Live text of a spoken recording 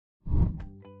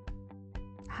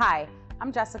Hi,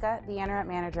 I'm Jessica, the Internet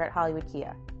Manager at Hollywood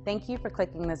Kia. Thank you for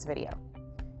clicking this video.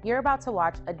 You're about to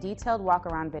watch a detailed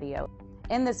walk-around video.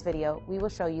 In this video, we will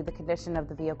show you the condition of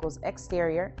the vehicle's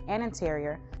exterior and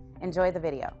interior. Enjoy the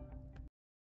video.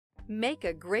 Make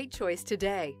a great choice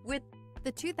today with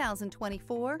the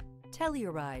 2024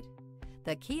 Telluride.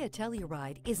 The Kia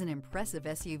Telluride is an impressive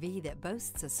SUV that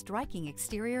boasts a striking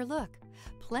exterior look,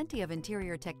 plenty of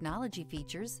interior technology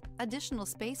features, additional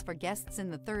space for guests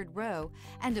in the third row,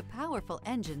 and a powerful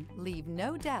engine leave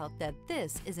no doubt that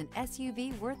this is an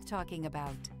SUV worth talking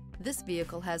about. This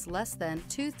vehicle has less than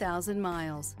 2,000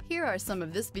 miles. Here are some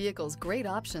of this vehicle's great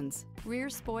options: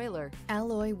 rear spoiler,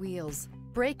 alloy wheels,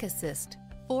 brake assist,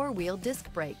 four-wheel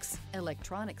disc brakes,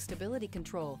 electronic stability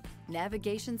control,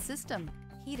 navigation system,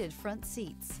 heated front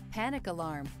seats, panic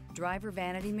alarm, driver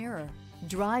vanity mirror.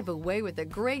 Drive away with a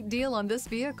great deal on this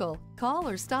vehicle. Call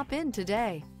or stop in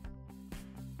today.